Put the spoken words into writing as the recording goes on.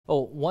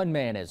Oh, one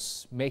man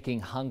is making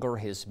hunger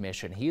his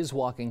mission. He is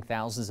walking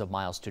thousands of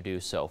miles to do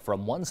so,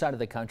 from one side of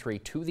the country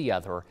to the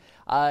other.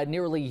 A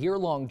nearly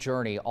year-long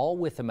journey, all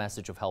with the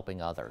message of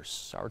helping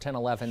others. Our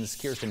 1011's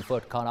Kirsten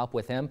Foote caught up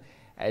with him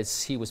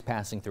as he was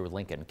passing through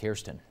Lincoln.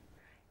 Kirsten.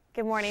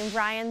 Good morning,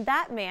 Brian.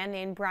 That man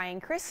named Brian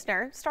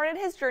Christner started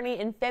his journey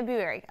in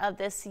February of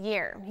this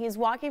year. He's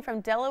walking from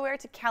Delaware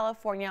to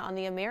California on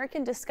the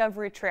American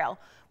Discovery Trail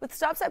with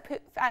stops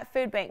at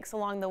food banks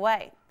along the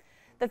way.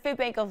 The Food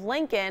Bank of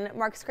Lincoln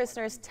marks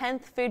Christner's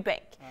 10th food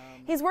bank.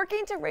 He's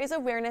working to raise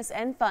awareness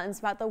and funds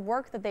about the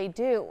work that they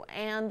do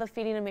and the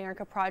Feeding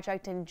America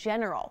project in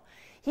general.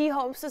 He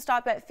hopes to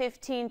stop at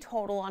 15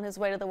 total on his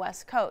way to the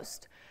West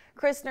Coast.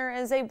 Christner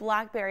is a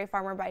Blackberry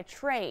farmer by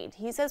trade.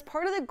 He says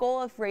part of the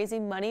goal of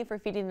raising money for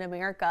Feeding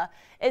America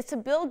is to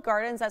build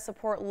gardens that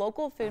support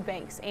local food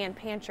banks and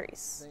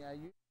pantries.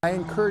 I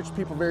encourage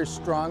people very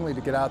strongly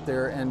to get out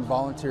there and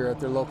volunteer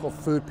at their local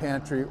food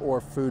pantry or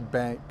food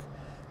bank.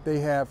 They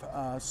have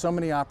so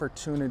many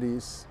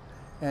opportunities,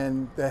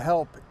 and the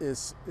help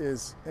is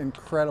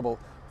incredible.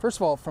 First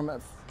of all,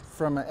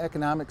 from an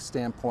economic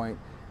standpoint,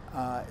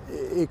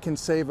 it can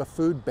save a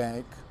food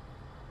bank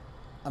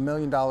 $1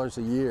 million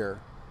a year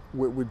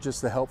with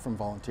just the help from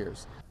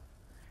volunteers.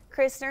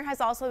 Christner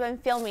has also been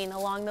filming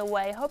along the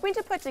way, hoping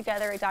to put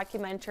together a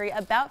documentary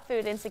about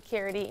food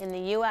insecurity in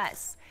the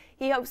U.S.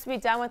 He hopes to be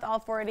done with all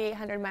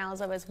 4,800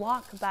 miles of his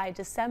walk by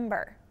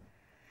December.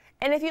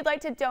 And if you'd like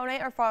to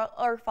donate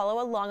or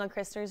follow along on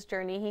Christner's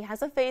journey, he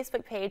has a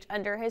Facebook page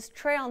under his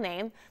trail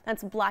name.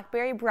 That's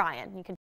Blackberry Brian. You can